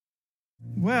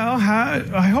Well,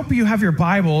 I hope you have your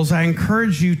Bibles. I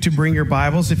encourage you to bring your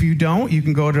Bibles. If you don't, you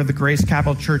can go to the Grace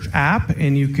Capital Church app,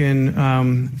 and you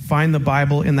can find the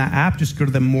Bible in that app. Just go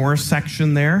to the More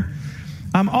section there.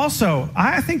 Also,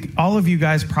 I think all of you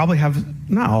guys probably have,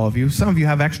 not all of you, some of you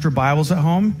have extra Bibles at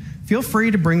home. Feel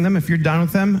free to bring them if you're done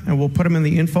with them, and we'll put them in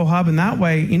the info hub. And that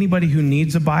way, anybody who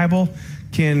needs a Bible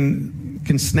can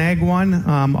snag one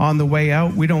on the way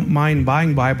out. We don't mind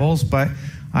buying Bibles, but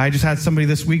I just had somebody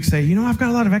this week say, I've got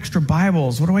a lot of extra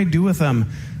Bibles. What do I do with them?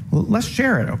 Well, let's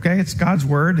share it, okay? It's God's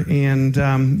Word, and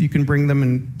you can bring them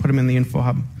and put them in the info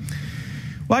hub.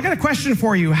 Well, I got a question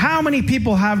for you. How many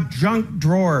people have junk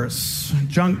drawers?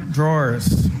 Junk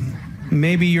drawers.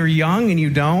 Maybe you're young and you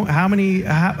don't. How many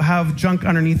have junk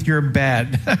underneath your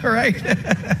bed, right?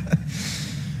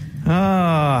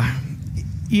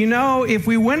 If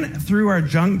we went through our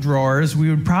junk drawers, we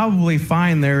would probably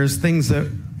find there's things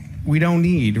that we don't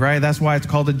need, right? That's why it's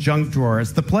called a junk drawer.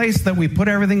 It's the place that we put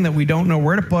everything that we don't know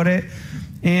where to put it,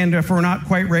 and if we're not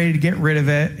quite ready to get rid of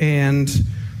it, and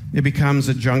it becomes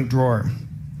a junk drawer.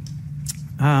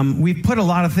 We've put a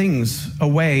lot of things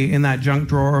away in that junk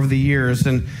drawer over the years,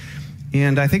 and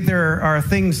I think there are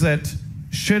things that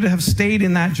should have stayed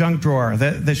in that junk drawer,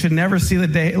 that should never see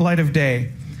the light of day.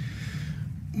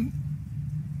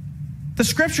 The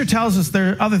scripture tells us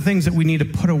there are other things that we need to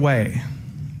put away.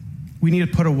 We need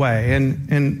to put away.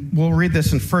 And we'll read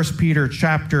this in 1 Peter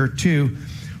chapter 2.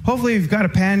 Hopefully you've got a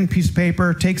pen, piece of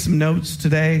paper, take some notes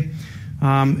today.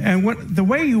 The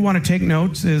way you want to take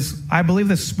notes is, I believe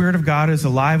the Spirit of God is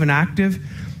alive and active,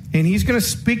 and He's going to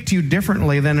speak to you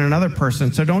differently than another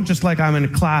person. So don't just like I'm in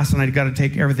a class and I've got to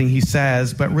take everything He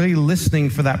says, but really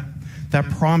listening for that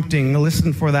prompting,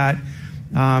 listen for that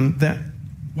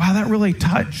really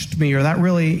touched me, or that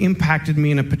really impacted me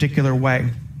in a particular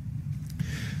way.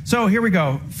 So here we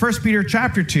go. 1 Peter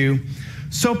chapter 2.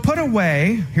 So put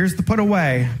away, here's the put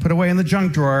away in the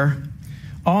junk drawer,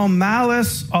 all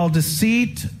malice, all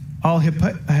deceit, all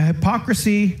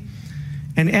hypocrisy,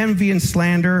 and envy and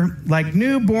slander. Like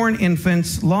newborn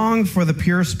infants, long for the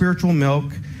pure spiritual milk,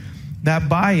 that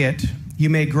by it you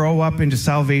may grow up into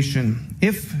salvation,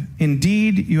 if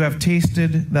indeed you have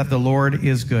tasted that the Lord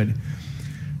is good.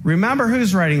 Remember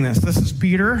who's writing this. This is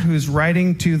Peter, who's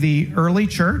writing to the early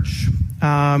church.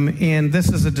 And this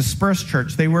is a dispersed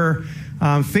church. They were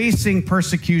facing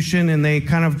persecution, and they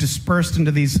kind of dispersed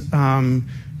into these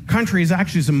countries.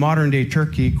 Actually, it's in modern-day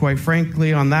Turkey, quite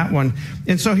frankly, on that one.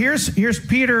 And so here's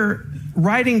Peter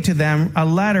writing to them a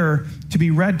letter to be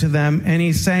read to them, and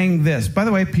he's saying this. By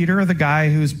the way, Peter, the guy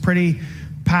who's pretty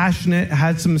passionate,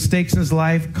 had some mistakes in his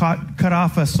life, cut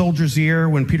off a soldier's ear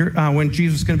when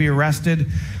Jesus was going to be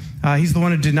arrested. He's the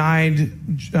one who denied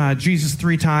Jesus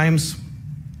 3 times.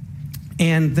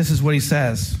 And this is what he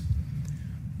says.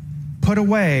 Put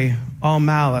away all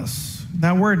malice.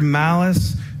 That word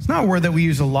malice, it's not a word that we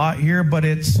use a lot here, but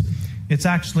it's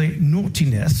actually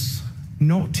naughtiness.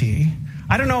 Naughty.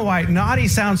 I don't know why. Naughty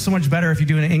sounds so much better if you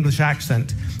do an English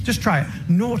accent. Just try it.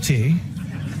 Naughty.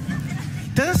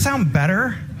 Doesn't sound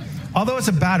better, although it's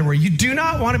a bad word. You do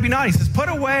not want to be naughty. It says put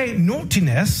away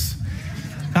naughtiness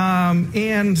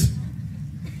and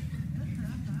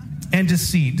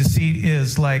deceit. Deceit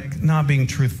is like not being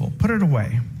truthful. Put it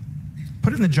away.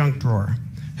 Put it in the junk drawer.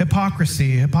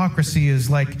 Hypocrisy. Hypocrisy is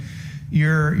like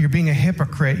you're being a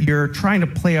hypocrite. You're trying to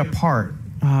play a part.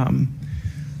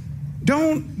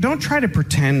 Don't try to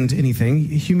pretend anything.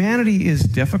 Humanity is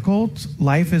difficult.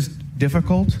 Life is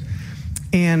difficult.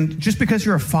 And just because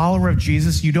you're a follower of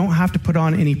Jesus, you don't have to put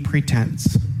on any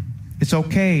pretense. It's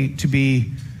okay to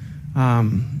be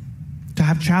to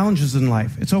have challenges in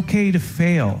life. It's okay to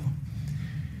fail.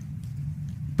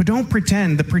 But don't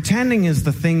pretend. The pretending is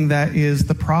the thing that is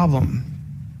the problem.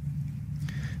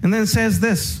 And then it says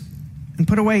this, and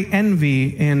put away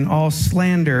envy and all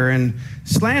slander. And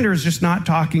slander is just not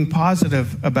talking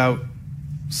positive about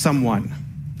someone.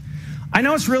 I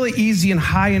know it's really easy in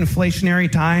high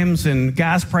inflationary times, and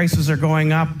gas prices are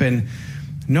going up, and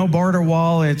no border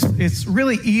wall. It's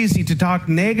really easy to talk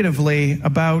negatively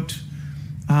about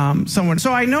someone.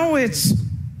 So I know it's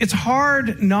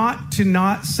hard not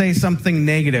to say something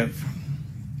negative.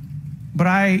 But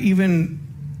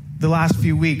the last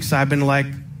few weeks, I've been like,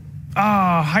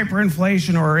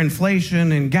 hyperinflation or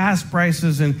inflation and gas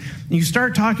prices, and you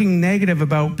start talking negative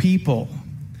about people.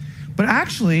 But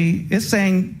actually, it's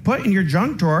saying, put in your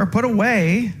junk drawer, put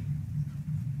away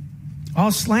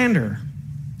all slander.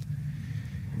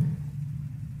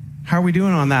 How are we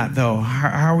doing on that, though?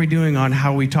 How are we doing on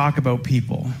how we talk about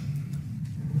people?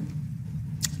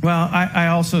 Well, I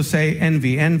also say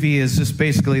envy. Envy is just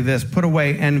basically this. Put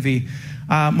away envy.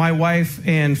 My wife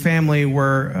and family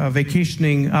were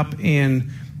vacationing up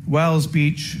in Wells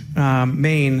Beach,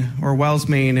 Maine, or Wells,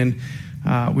 Maine,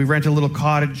 and we rent a little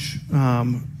cottage,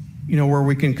 where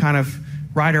we can kind of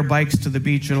ride our bikes to the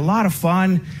beach, and a lot of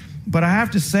fun. But I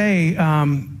have to say,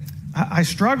 I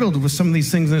struggled with some of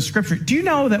these things in the scripture. Do you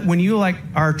know that when you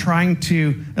are trying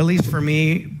to, at least for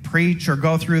me, preach or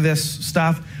go through this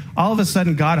stuff, all of a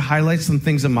sudden God highlights some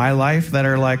things in my life that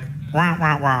are like, wah,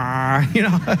 wah, wah,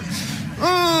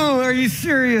 oh, are you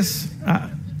serious?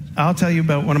 I'll tell you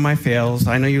about one of my fails.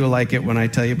 I know you'll like it when I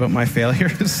tell you about my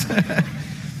failures.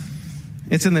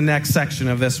 It's in the next section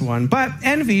of this one. But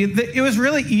envy, it was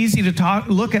really easy to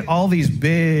look at all these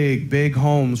big, big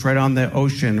homes right on the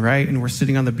ocean, right? And we're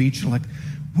sitting on the beach and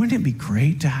wouldn't it be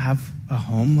great to have a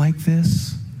home like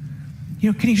this?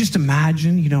 Can you just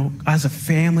imagine, as a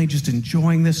family, just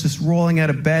enjoying this, just rolling out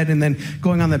of bed and then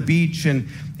going on the beach? And,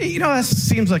 that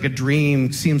seems like a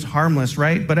dream, seems harmless,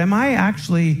 right? But am I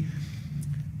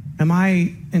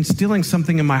instilling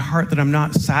something in my heart that I'm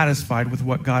not satisfied with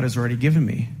what God has already given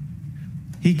me?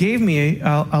 He gave me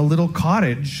a little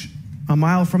cottage a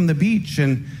mile from the beach.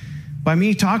 And by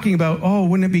me talking about,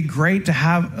 wouldn't it be great to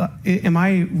have, am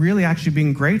I really actually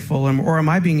being grateful or am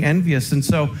I being envious? And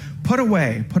so put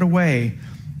away, put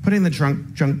in the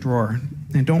junk drawer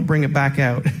and don't bring it back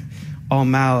out. All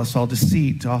malice, all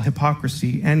deceit, all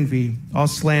hypocrisy, envy, all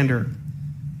slander.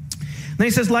 Then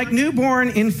he says, like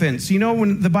newborn infants.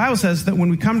 When the Bible says that when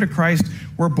we come to Christ,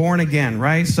 we're born again,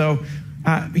 right? So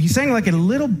he's saying like a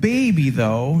little baby,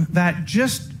 though, that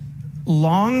just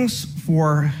longs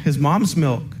for his mom's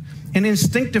milk and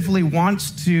instinctively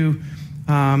wants to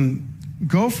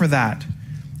go for that.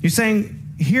 He's saying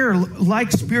here,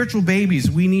 like spiritual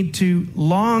babies, we need to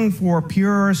long for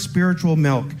pure spiritual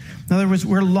milk. In other words,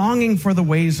 we're longing for the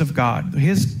ways of God,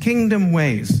 his kingdom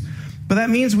ways. But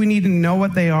that means we need to know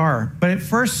what they are. But it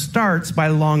first starts by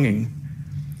longing.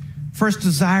 First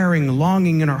desiring,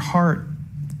 longing in our heart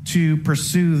to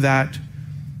pursue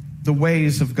the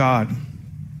ways of God.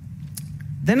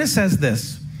 Then it says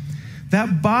this,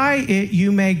 that by it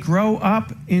you may grow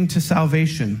up into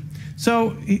salvation.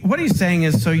 So what he's saying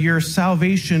is, so your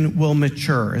salvation will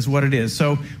mature, is what it is.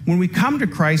 So when we come to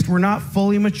Christ, we're not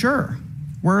fully mature.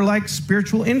 We're like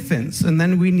spiritual infants, and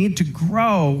then we need to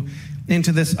grow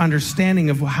into this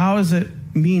understanding of how does it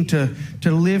mean to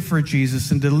live for Jesus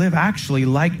and to live actually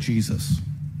like Jesus.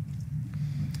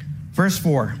 Verse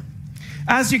 4,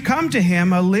 as you come to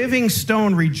him, a living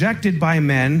stone rejected by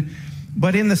men,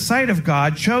 but in the sight of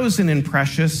God, chosen and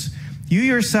precious, you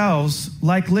yourselves,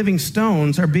 like living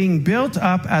stones, are being built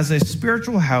up as a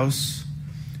spiritual house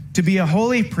to be a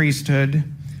holy priesthood,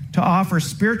 to offer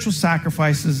spiritual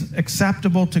sacrifices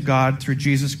acceptable to God through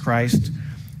Jesus Christ.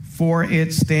 For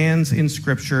it stands in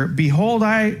Scripture, behold,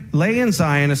 I lay in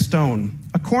Zion a stone,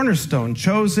 a cornerstone,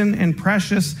 chosen and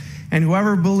precious, and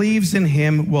whoever believes in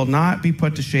him will not be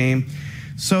put to shame.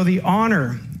 So the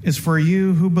honor is for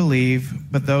you who believe,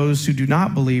 but those who do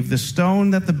not believe, the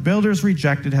stone that the builders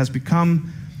rejected has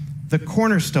become the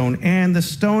cornerstone and the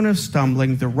stone of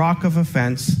stumbling, the rock of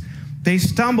offense. They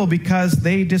stumble because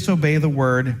they disobey the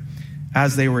word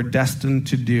as they were destined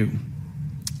to do.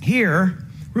 Here,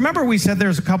 remember we said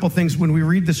there's a couple things when we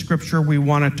read the scripture we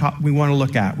want to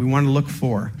look at, we want to look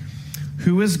for.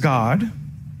 Who is God?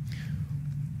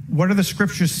 What are the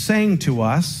scriptures saying to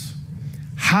us?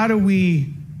 How do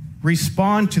we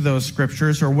respond to those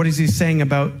scriptures, or what is he saying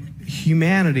about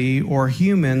humanity or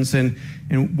humans, and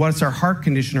what's our heart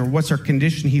condition, or what's our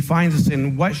condition he finds us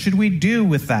in? What should we do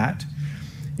with that?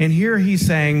 And here he's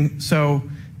saying, so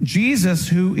Jesus,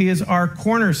 who is our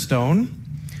cornerstone,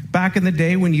 back in the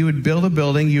day when you would build a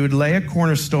building, you would lay a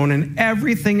cornerstone and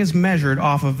everything is measured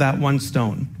off of that one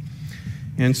stone.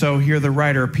 And so here the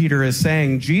writer, Peter, is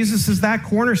saying, Jesus is that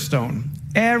cornerstone.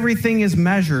 Everything is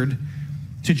measured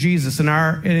to Jesus, and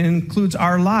it includes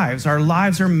our lives. Our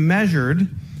lives are measured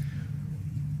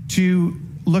to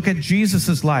look at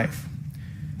Jesus's life.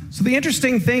 So the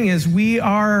interesting thing is you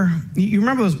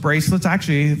remember those bracelets?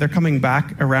 Actually, they're coming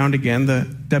back around again,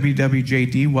 the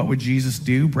WWJD, What Would Jesus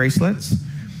Do bracelets.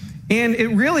 And it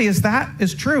really is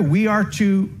true. We are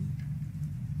to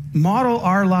model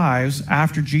our lives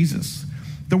after Jesus.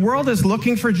 The world is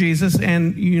looking for Jesus,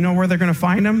 and you know where they're going to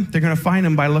find him? They're going to find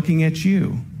him by looking at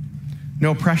you.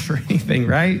 No pressure or anything,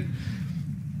 right?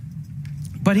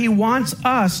 But he wants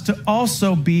us to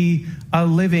also be a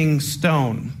living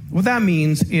stone. What that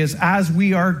means is as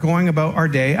we are going about our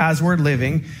day, as we're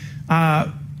living,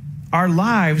 our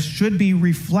lives should be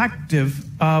reflective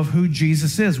of who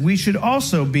Jesus is. We should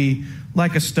also be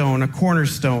like a stone, a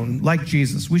cornerstone, like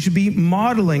Jesus. We should be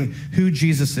modeling who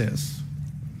Jesus is.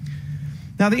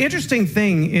 Now, the interesting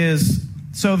thing is,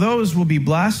 so those will be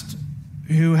blessed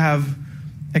who have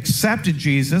accepted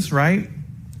Jesus, right?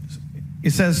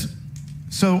 It says,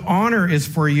 so honor is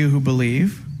for you who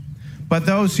believe, but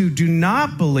those who do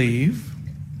not believe,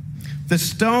 the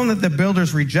stone that the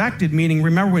builders rejected, meaning,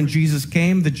 remember when Jesus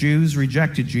came, the Jews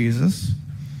rejected Jesus.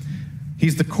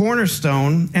 He's the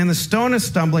cornerstone, and the stone is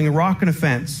stumbling, a rock and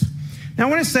offense. Now,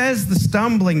 when it says the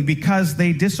stumbling because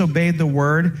they disobeyed the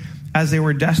word as they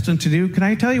were destined to do, can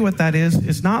I tell you what that is?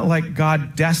 It's not like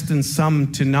God destined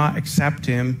some to not accept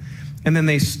him, and then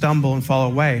they stumble and fall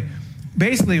away.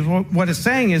 Basically, what it's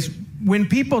saying is when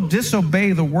people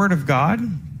disobey the word of God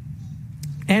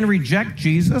and reject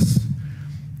Jesus,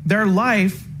 their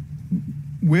life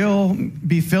will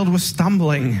be filled with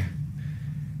stumbling.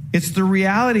 It's the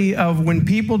reality of when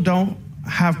people don't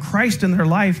have Christ in their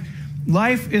life,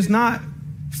 life is not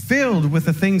filled with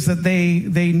the things that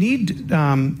they need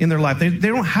in their life. They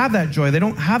don't have that joy. They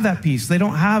don't have that peace. They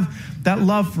don't have that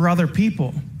love for other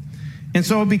people. And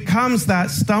so it becomes that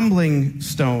stumbling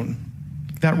stone,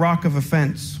 that rock of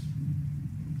offense.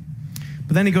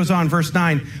 But then he goes on, verse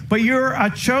 9, but you're a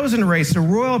chosen race, a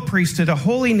royal priesthood, a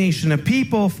holy nation, a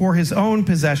people for his own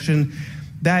possession,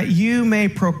 that you may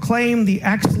proclaim the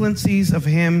excellencies of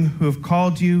him who have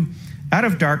called you out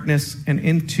of darkness and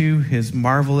into his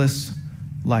marvelous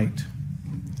light.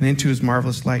 And into his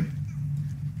marvelous light.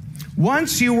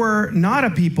 Once you were not a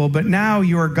people, but now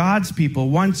you are God's people.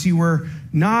 Once you were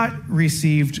not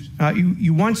received,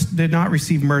 you once did not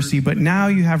receive mercy, but now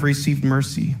you have received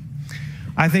mercy.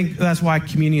 I think that's why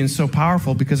communion is so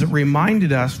powerful, because it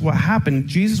reminded us what happened.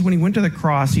 Jesus, when he went to the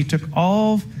cross, he took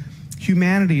all of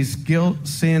humanity's guilt,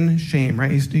 sin, shame, right?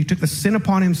 He took the sin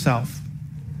upon himself.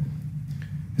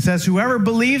 It says, whoever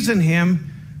believes in him,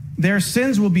 their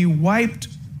sins will be wiped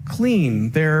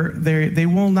clean. They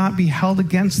will not be held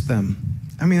against them.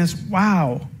 I mean, that's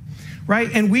wow, right?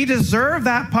 And we deserve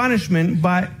that punishment,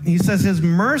 but he says his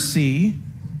mercy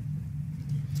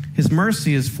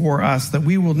is for us, that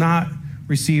we will not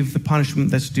receive the punishment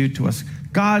that's due to us.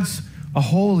 God's a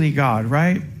holy God,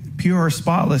 right? Pure,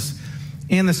 spotless.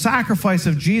 In the sacrifice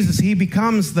of Jesus, he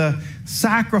becomes the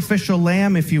sacrificial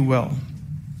lamb, if you will.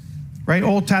 Right?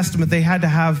 Old Testament, they had to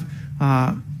have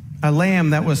a lamb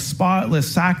that was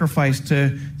spotless, sacrificed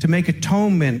to make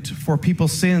atonement for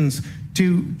people's sins,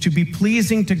 to be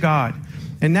pleasing to God.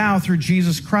 And now, through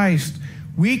Jesus Christ,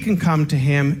 we can come to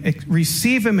him,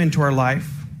 receive him into our life.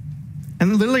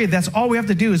 And literally, that's all we have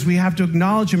to do, is we have to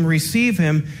acknowledge him, receive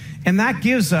him, and that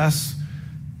gives us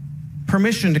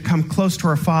permission to come close to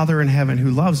our Father in heaven who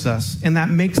loves us, and that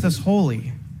makes us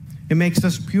holy. It makes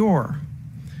us pure.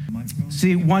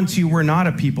 See, once you were not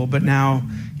a people, but now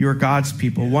you are God's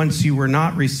people. Once you were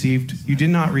not received, you did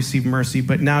not receive mercy,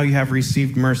 but now you have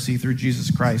received mercy through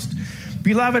Jesus Christ.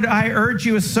 Beloved, I urge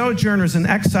you as sojourners and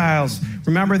exiles.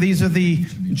 Remember, these are the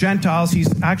Gentiles.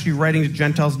 He's actually writing to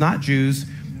Gentiles, not Jews,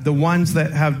 the ones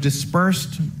that have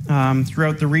dispersed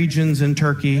throughout the regions in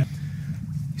Turkey.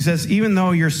 He says, even though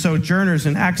you're sojourners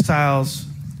and exiles,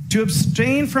 to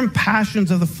abstain from passions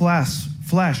of the flesh,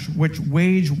 which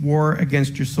wage war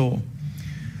against your soul.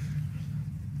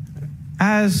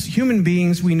 As human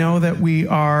beings, we know that we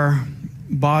are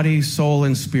body, soul,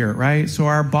 and spirit, right? So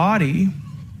our body,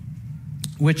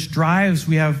 which drives,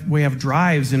 we have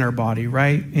drives in our body,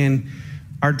 right? And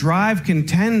our drive can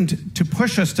tend to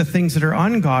push us to things that are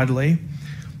ungodly.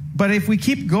 But if we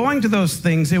keep going to those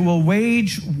things, it will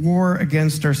wage war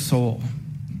against our soul.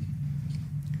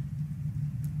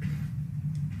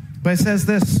 But it says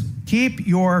this, keep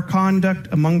your conduct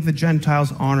among the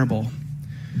Gentiles honorable.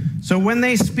 So when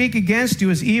they speak against you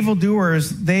as evildoers,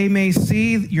 they may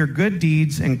see your good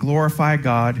deeds and glorify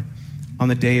God on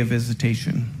the day of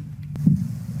visitation.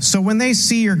 So when they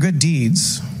see your good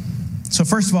deeds, so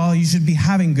first of all, you should be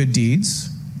having good deeds.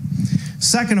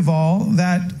 Second of all,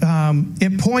 that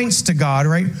it points to God,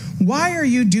 right? Why are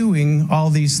you doing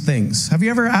all these things? Have you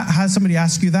ever had somebody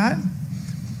ask you that?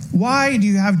 Why do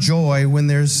you have joy when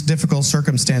there's difficult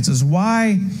circumstances?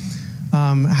 Why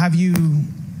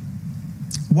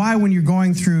when you're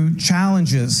going through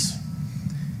challenges,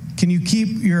 can you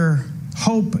keep your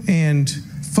hope and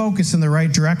focus in the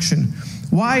right direction?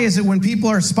 Why is it when people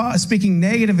are speaking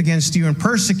negative against you and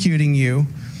persecuting you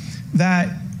that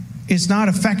it's not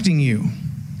affecting you?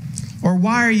 Or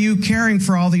why are you caring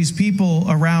for all these people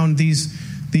around, these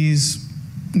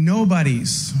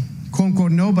nobodies, quote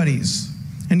unquote nobodies,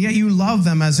 and yet you love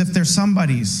them as if they're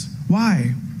somebodies?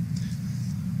 Why?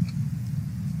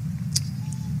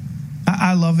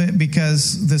 I love it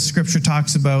because the scripture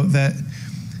talks about that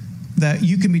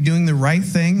you can be doing the right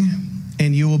thing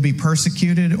and you will be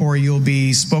persecuted, or you'll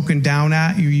be spoken down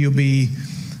at, you'll be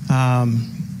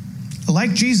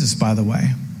like Jesus, by the way.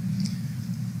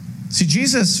 See,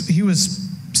 Jesus, he was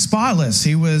spotless.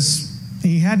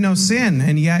 He had no sin,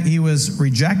 and yet he was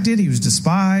rejected. He was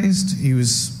despised. He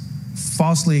was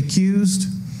falsely accused.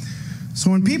 So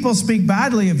when people speak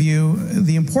badly of you,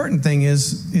 the important thing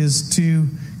is to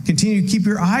continue to keep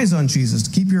your eyes on Jesus,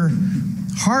 to keep your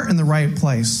heart in the right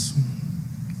place.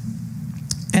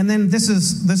 And then this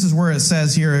is where it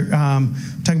says here,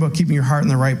 talking about keeping your heart in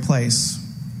the right place.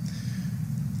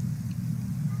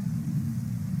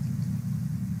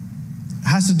 It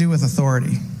has to do with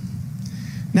authority.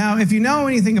 Now, if you know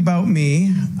anything about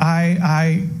me,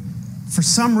 I for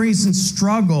some reason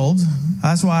struggled.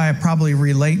 That's why I probably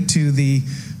relate to the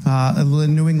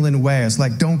New England way. It's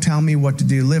like, don't tell me what to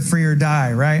do, live free or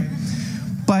die, right?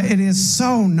 But it is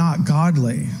so not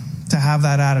godly to have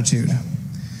that attitude.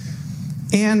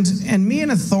 And me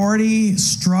in authority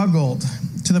struggled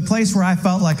to the place where I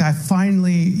felt like I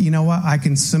finally, you know what, I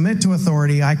can submit to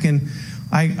authority. I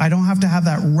don't have to have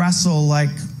that wrestle, like,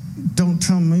 don't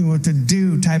tell me what to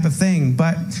do type of thing.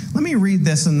 But let me read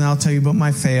this and then I'll tell you about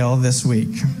my fail this week.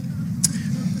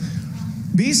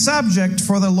 Be subject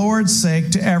for the Lord's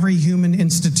sake to every human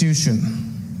institution,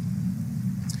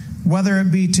 whether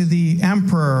it be to the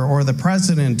emperor or the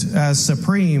president as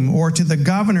supreme, or to the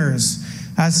governors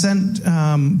as sent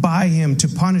by him to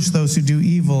punish those who do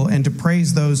evil and to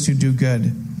praise those who do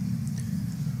good.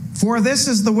 For this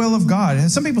is the will of God.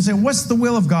 Some people say, what's the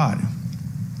will of God?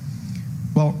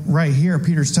 Well, right here,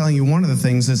 Peter's telling you one of the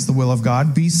things that's the will of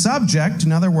God. Be subject,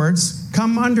 in other words,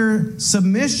 come under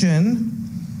submission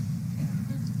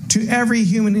to every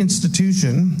human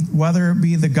institution, whether it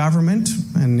be the government,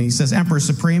 and he says Emperor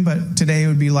Supreme, but today it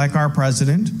would be like our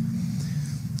president,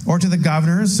 or to the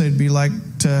governors, it'd be like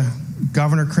to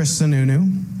Governor Chris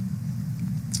Sununu.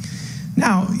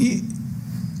 Now,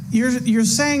 you're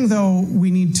saying, though,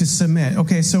 we need to submit.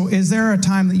 Okay, so is there a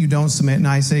time that you don't submit? And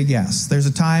I say yes. There's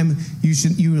a time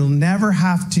you will never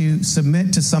have to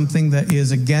submit to something that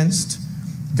is against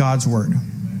God's word.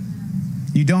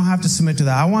 You don't have to submit to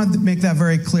that. I want to make that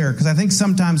very clear, because I think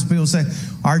sometimes people say,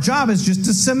 our job is just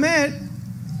to submit.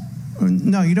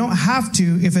 No, you don't have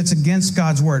to if it's against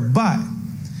God's word. But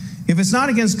if it's not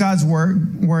against God's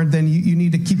word, then you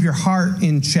need to keep your heart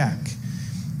in check.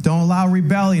 Don't allow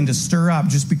rebellion to stir up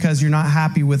just because you're not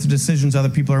happy with the decisions other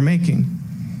people are making.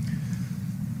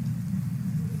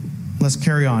 Let's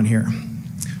carry on here.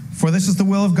 For this is the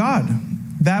will of God,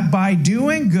 that by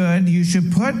doing good you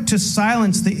should put to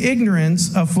silence the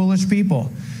ignorance of foolish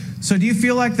people. So do you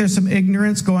feel like there's some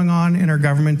ignorance going on in our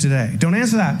government today? Don't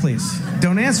answer that, please.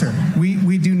 Don't answer.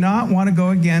 We do not want to go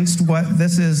against what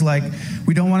this is like.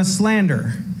 We don't want to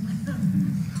slander.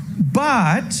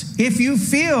 But if you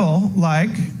feel like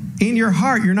in your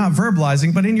heart, you're not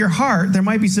verbalizing, but in your heart there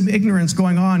might be some ignorance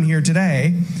going on here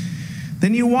today,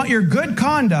 then you want your good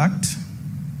conduct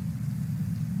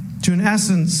to, in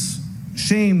essence,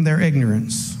 shame their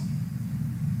ignorance.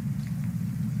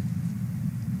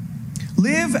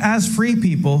 Live as free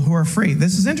people who are free.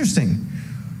 This is interesting.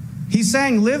 He's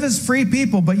saying live as free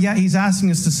people, but yet he's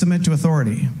asking us to submit to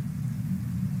authority.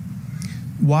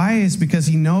 Why? Is because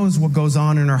he knows what goes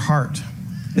on in our heart.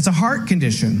 It's a heart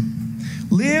condition.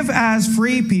 Live as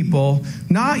free people,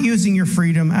 not using your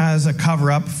freedom as a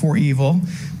cover-up for evil,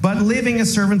 but living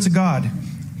as servants of God.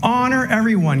 Honor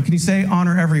everyone. Can you say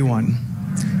honor everyone?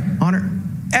 Honor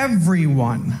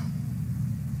everyone.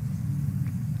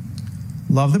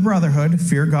 Love the brotherhood,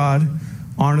 fear God,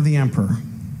 honor the emperor.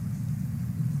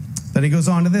 Then he goes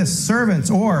on to this,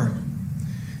 servants or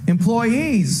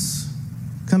employees.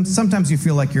 Sometimes you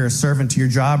feel like you're a servant to your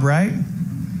job, right?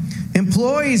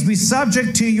 Employees, be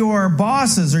subject to your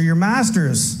bosses or your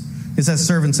masters. It says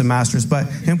servants and masters, but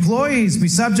employees, be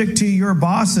subject to your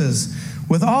bosses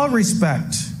with all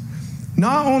respect,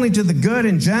 not only to the good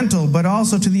and gentle, but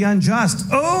also to the unjust.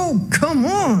 Oh, come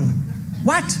on.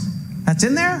 What? That's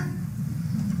in there?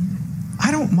 I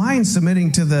don't mind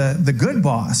submitting to the good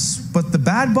boss, but the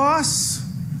bad boss,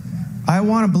 I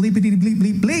want to bleepity bleep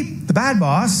bleep bleep the bad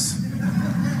boss,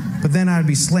 but then I'd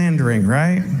be slandering,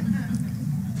 right?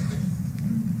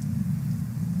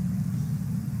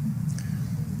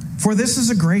 For this is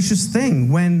a gracious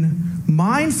thing when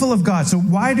mindful of God. So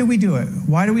why do we do it?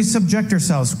 Why do we subject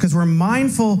ourselves? Because we're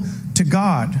mindful to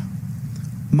God.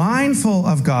 Mindful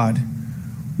of God.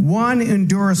 One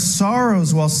endures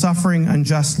sorrows while suffering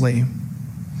unjustly.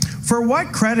 For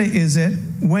what credit is it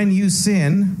when you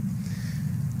sin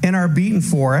and are beaten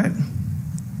for it?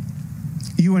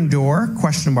 You endure, ?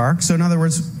 So in other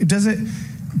words,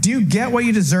 do you get what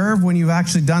you deserve when you've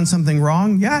actually done something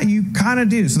wrong? Yeah, you kind of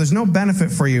do. So there's no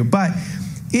benefit for you. But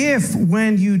If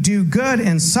when you do good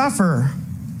and suffer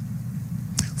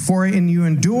for it and you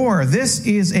endure, this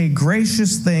is a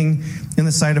gracious thing in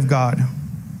the sight of God.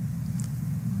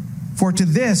 For to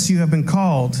this you have been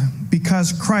called,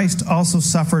 because Christ also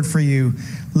suffered for you,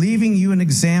 leaving you an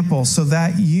example so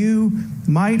that you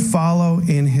might follow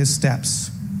in his steps.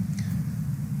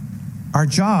 Our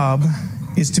job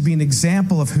is to be an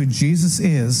example of who Jesus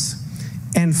is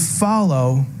and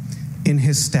follow in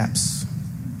his steps.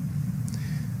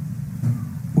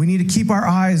 We need to keep our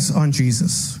eyes on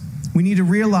Jesus. We need to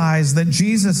realize that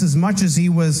Jesus, as much as he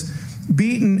was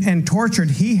beaten and tortured,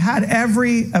 he had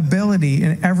every ability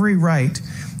and every right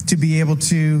to be able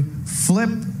to flip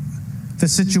the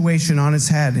situation on its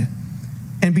head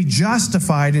and be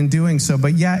justified in doing so.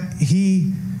 But yet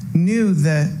he knew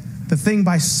that the thing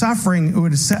by suffering, it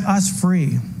would set us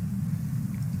free.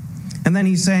 And then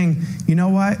he's saying, you know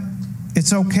what?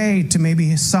 It's okay to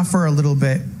maybe suffer a little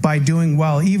bit by doing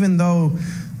well, even though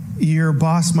your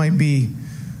boss might be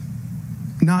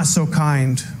not so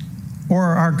kind, or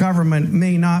our government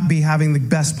may not be having the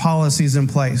best policies in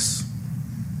place.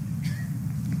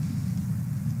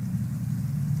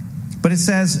 But it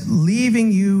says,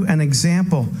 leaving you an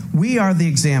example. We are the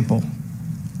example,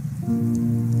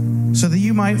 so that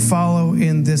you might follow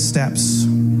in his steps.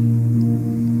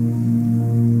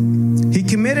 He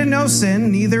committed no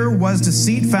sin, neither was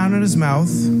deceit found in his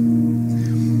mouth.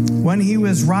 When he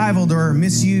was rivaled or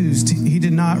misused, he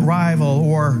did not rival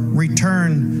or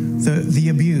return the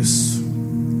abuse.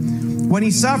 When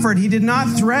he suffered, he did not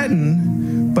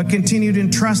threaten, but continued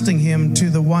entrusting him to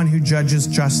the one who judges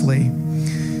justly.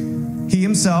 He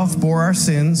himself bore our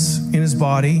sins in his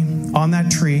body on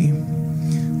that tree,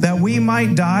 that we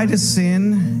might die to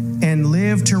sin and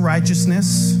live to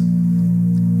righteousness.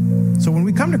 So when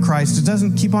we come to Christ, it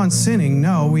doesn't keep on sinning.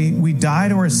 No, we die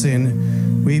to our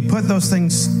sin. We put those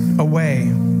things away.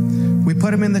 We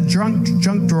put them in the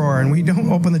junk drawer, and we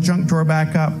don't open the junk drawer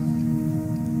back up.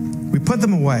 We put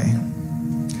them away.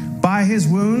 By his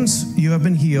wounds you have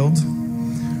been healed,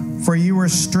 for you were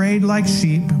strayed like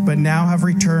sheep, but now have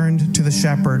returned to the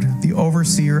shepherd, the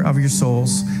overseer of your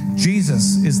souls.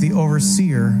 Jesus is the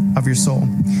overseer of your soul.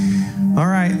 All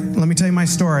right, let me tell you my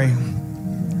story.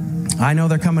 I know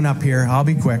they're coming up here. I'll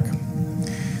be quick.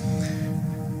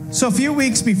 So a few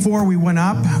weeks before we went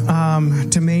up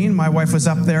to Maine, my wife was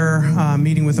up there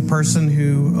meeting with a person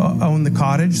who owned the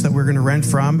cottage that we're going to rent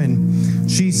from, and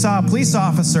she saw a police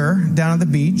officer down at the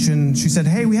beach, and she said,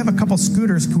 hey, we have a couple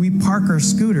scooters. Can we park our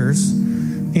scooters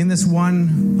in this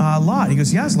one lot? He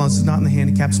goes, yeah, as long as it's not in the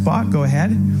handicapped spot, go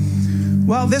ahead.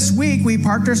 Well, this week we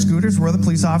parked our scooters where the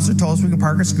police officer told us we can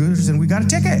park our scooters, and we got a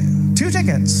ticket, 2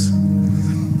 tickets.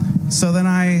 So then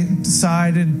I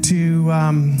decided to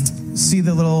see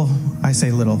the little, I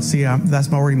say little, see,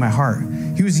 that's already my heart.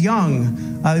 He was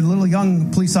young, a little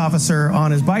young police officer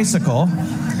on his bicycle.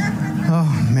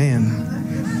 Oh, man.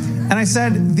 And I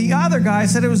said, the other guy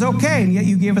said it was okay, and yet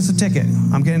you gave us a ticket.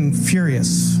 I'm getting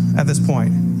furious at this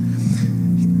point.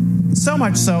 So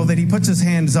much so that he puts his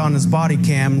hands on his body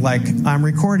cam like, I'm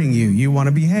recording you. You want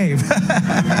to behave.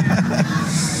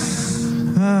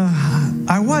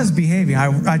 I was behaving.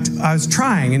 I was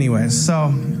trying anyways.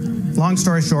 So long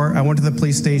story short, I went to the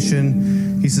police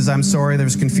station. He says, I'm sorry,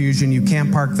 there's confusion. You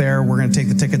can't park there. We're going to take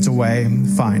the tickets away.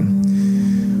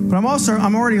 Fine. But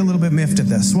I'm already a little bit miffed at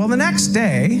this. Well, the next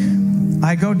day,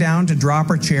 I go down to drop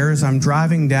our chairs. I'm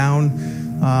driving down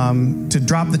to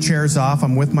drop the chairs off.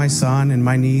 I'm with my son and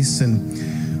my niece,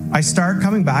 and I start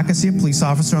coming back. I see a police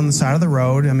officer on the side of the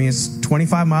road. I mean, it's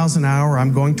 25 miles an hour.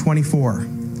 I'm going 24.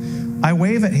 I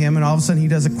wave at him, and all of a sudden he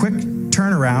does a quick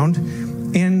turnaround,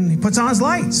 and he puts on his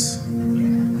lights.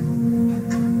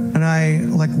 And I,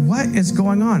 like, what is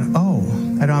going on? Oh,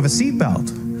 I don't have a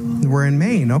seatbelt. We're in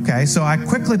Maine. Okay, so I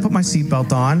quickly put my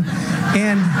seatbelt on,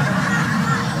 and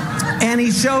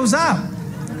he shows up.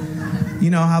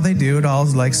 You know how they do it, all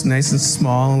like nice and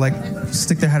small, and like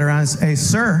stick their head around and say, hey,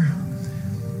 sir,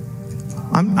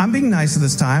 I'm being nice at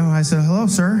this time. I said, hello,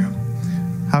 sir.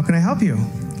 How can I help you?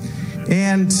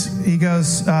 And he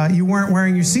goes, you weren't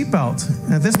wearing your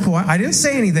seatbelt. At this point, I didn't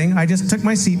say anything. I just took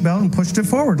my seatbelt and pushed it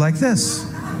forward like this.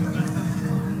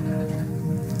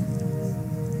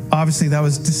 Obviously, that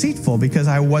was deceitful because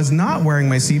I was not wearing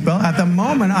my seatbelt. At the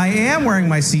moment, I am wearing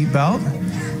my seatbelt.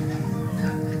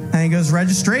 And he goes,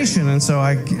 registration. And so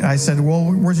I said,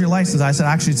 well, where's your license? I said,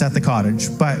 actually, it's at the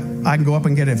cottage, but I can go up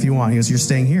and get it if you want. He goes, you're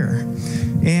staying here.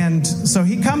 And so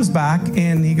he comes back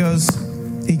and he goes,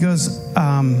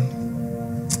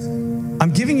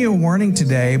 I'm giving you a warning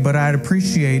today, but I'd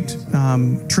appreciate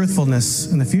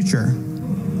truthfulness in the future.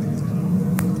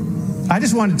 I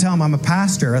just wanted to tell him I'm a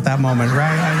pastor at that moment,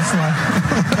 right?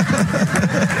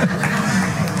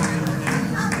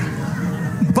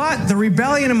 But the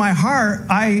rebellion in my heart,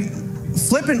 I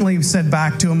flippantly said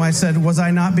back to him, I said, was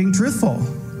I not being truthful?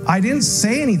 I didn't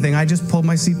say anything. I just pulled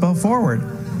my seatbelt forward.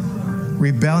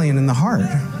 Rebellion in the heart.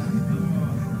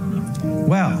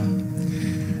 Well,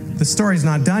 the story's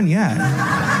not done yet.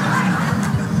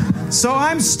 So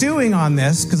I'm stewing on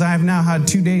this because I have now had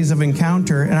 2 days of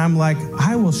encounter, and I'm like,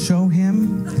 I will show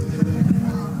him.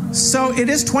 So it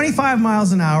is 25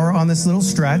 miles an hour on this little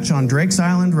stretch on Drake's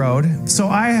Island Road. So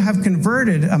I have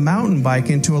converted a mountain bike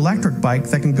into an electric bike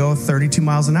that can go 32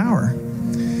 miles an hour.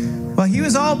 Well, he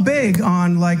was all big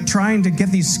on like trying to get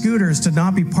these scooters to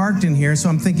not be parked in here. So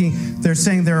I'm thinking they're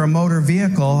saying they're a motor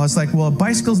vehicle. I was like, well, a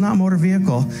bicycle's not a motor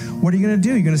vehicle. What are you going to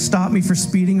do? You're going to stop me for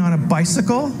speeding on a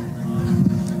bicycle?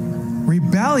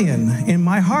 Rebellion in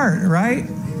my heart, right?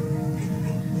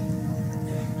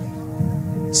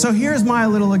 So here's my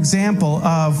little example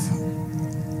of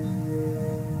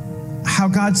how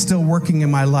God's still working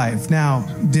in my life. Now,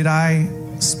 did I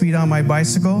speed on my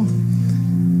bicycle?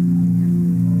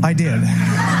 I did.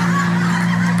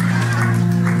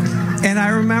 And I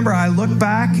remember I looked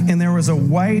back and there was a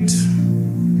white,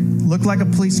 looked like a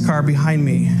police car behind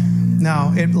me.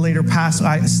 Now, it later passed,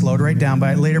 I slowed right down,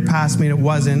 but it later passed me and it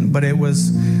wasn't, but it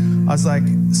was, I was like,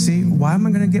 see, why am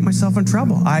I going to get myself in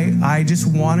trouble? I just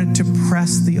wanted to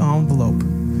press the envelope.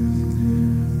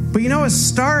 But you know, it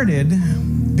started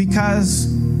because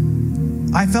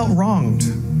I felt wronged.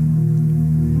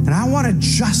 And I want to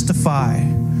justify,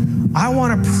 I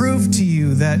want to prove to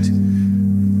you that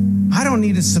I don't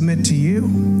need to submit to you.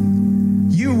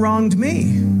 You wronged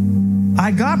me.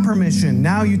 I got permission.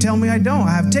 Now you tell me I don't.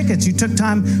 I have tickets. You took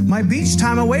time, my beach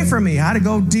time away from me. I had to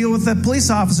go deal with the police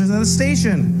officers at the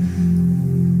station.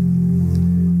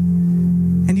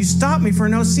 And you stopped me for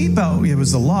no seatbelt. It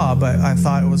was the law, but I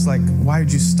thought it was like, why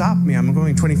did you stop me? I'm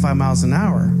going 25 miles an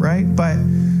hour, right? But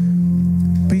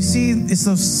you see, it's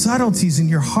those subtleties in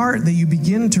your heart that you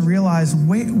begin to realize,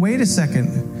 wait a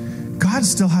second. God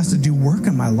still has to do work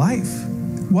in my life.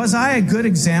 Was I a good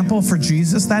example for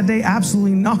Jesus that day?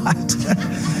 Absolutely not.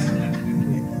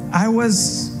 I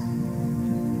wasn't.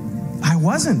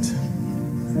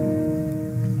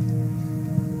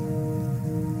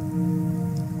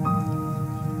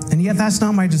 And yet that's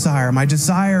not my desire. My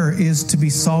desire is to be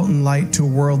salt and light to a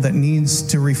world that needs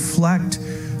to reflect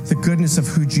the goodness of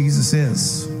who Jesus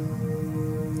is.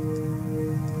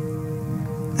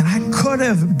 And I could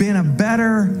have been a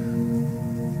better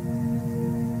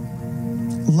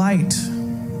light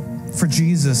for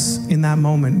Jesus in that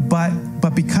moment, but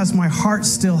because my heart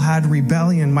still had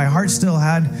rebellion, my heart still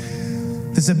had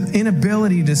this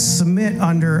inability to submit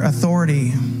under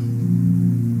authority.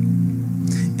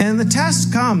 And the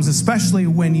test comes, especially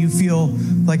when you feel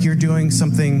like you're doing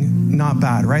something not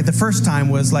bad, right? The first time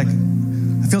was like,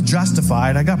 I feel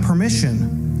justified, I got permission.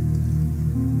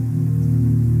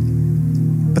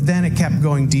 But then it kept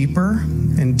going deeper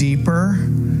and deeper,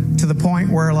 to the point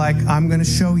where like, I'm going to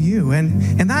show you.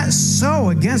 And that's so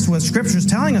against what Scripture's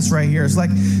telling us right here. It's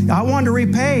like, I want to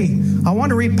repay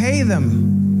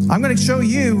them. I'm going to show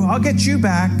you, I'll get you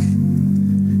back.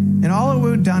 And all it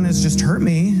would have done is just hurt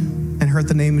me and hurt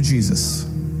the name of Jesus.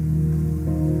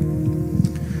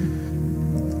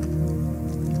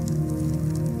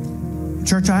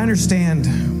 Church, I understand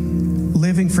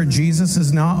living for Jesus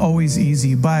is not always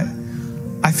easy, but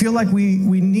I feel like we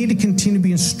need to continue to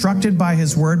be instructed by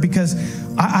his word, because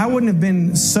I wouldn't have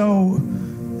been so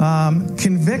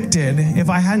convicted if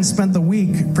I hadn't spent the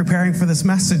week preparing for this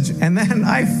message, and then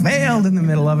I failed in the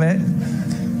middle of it.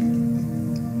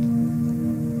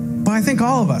 But I think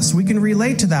all of us, we can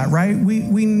relate to that, right?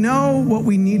 We know what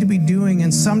we need to be doing,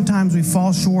 and sometimes we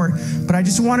fall short. But I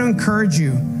just want to encourage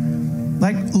you,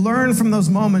 like, learn from those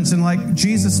moments and like,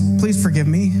 Jesus, please forgive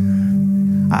me.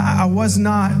 I was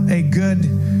not a good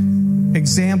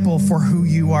example for who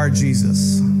you are,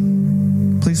 Jesus.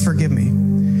 Please forgive me.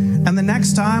 And the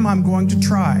next time I'm going to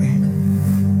try.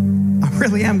 I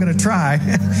really am going to try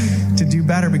to do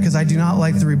better, because I do not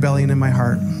like the rebellion in my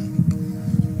heart.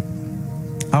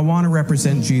 I want to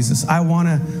represent Jesus. I want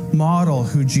to model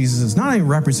who Jesus is. Not only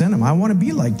represent him, I want to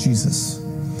be like Jesus.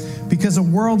 Because the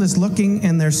world is looking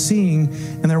and they're seeing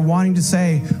and they're wanting to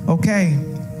say, okay,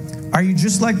 are you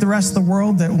just like the rest of the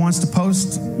world that wants to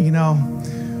post,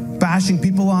 bashing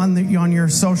people on your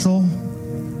social?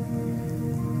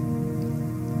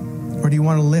 Or do you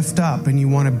want to lift up and you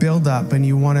want to build up and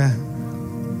you want to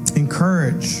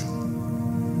encourage?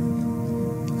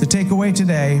 The takeaway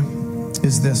today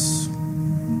is this: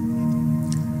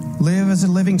 live as a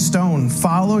living stone.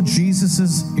 Follow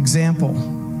Jesus' example.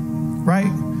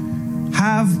 right?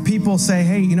 Have people say,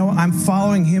 hey, you know what? I'm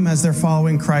following him as they're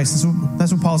following Christ.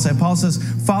 That's what Paul said. Paul says,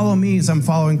 follow me as I'm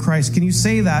following Christ. Can you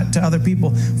say that to other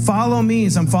people? Follow me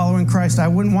as I'm following Christ. I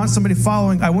wouldn't want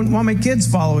my kids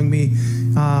following me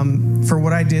for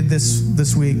what I did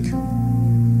this week.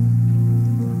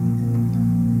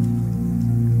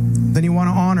 Then you want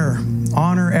to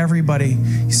honor everybody.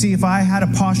 You see, if I had a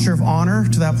posture of honor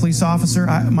to that police officer,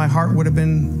 my heart would have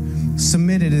been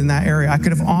submitted in that area. I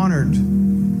could have honored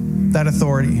that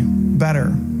authority better.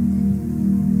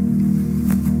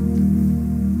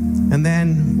 And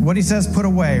then what he says, put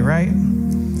away, right?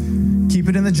 Keep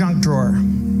it in the junk drawer.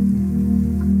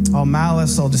 All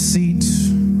malice, all deceit,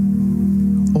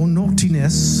 all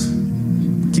naughtiness,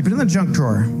 keep it in the junk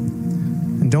drawer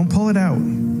and don't pull it out.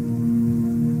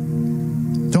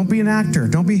 Don't be an actor.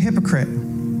 Don't be a hypocrite.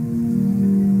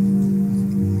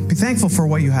 Be thankful for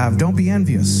what you have. Don't be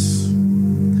envious.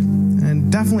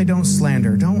 And definitely don't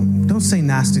slander. Don't say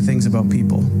nasty things about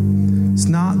people. It's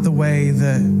not the way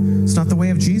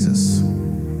of Jesus.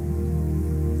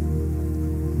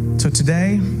 So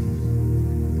today,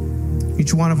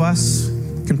 each one of us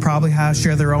can probably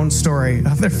share their own story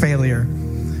of their failure.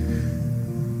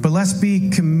 But let's be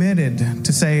committed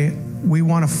to say, we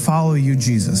want to follow you,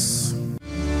 Jesus.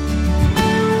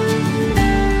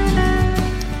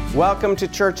 Welcome to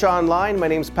Church Online. My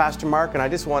name is Pastor Mark, and I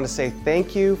just want to say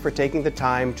thank you for taking the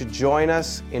time to join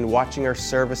us in watching our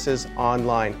services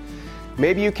online.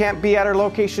 Maybe you can't be at our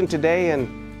location today and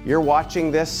you're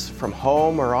watching this from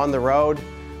home or on the road.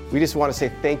 We just want to say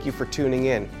thank you for tuning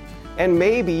in. And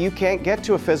maybe you can't get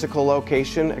to a physical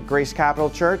location at Grace Capital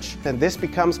Church, and this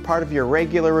becomes part of your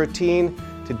regular routine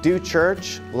to do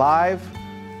church live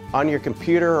on your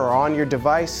computer or on your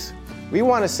device. We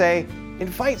want to say,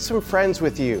 invite some friends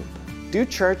with you. Do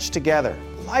church together.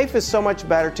 Life is so much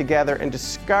better together, and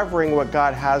discovering what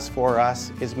God has for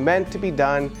us is meant to be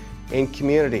done in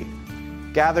community.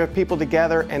 Gather people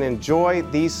together and enjoy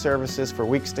these services for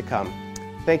weeks to come.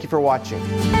 Thank you for watching.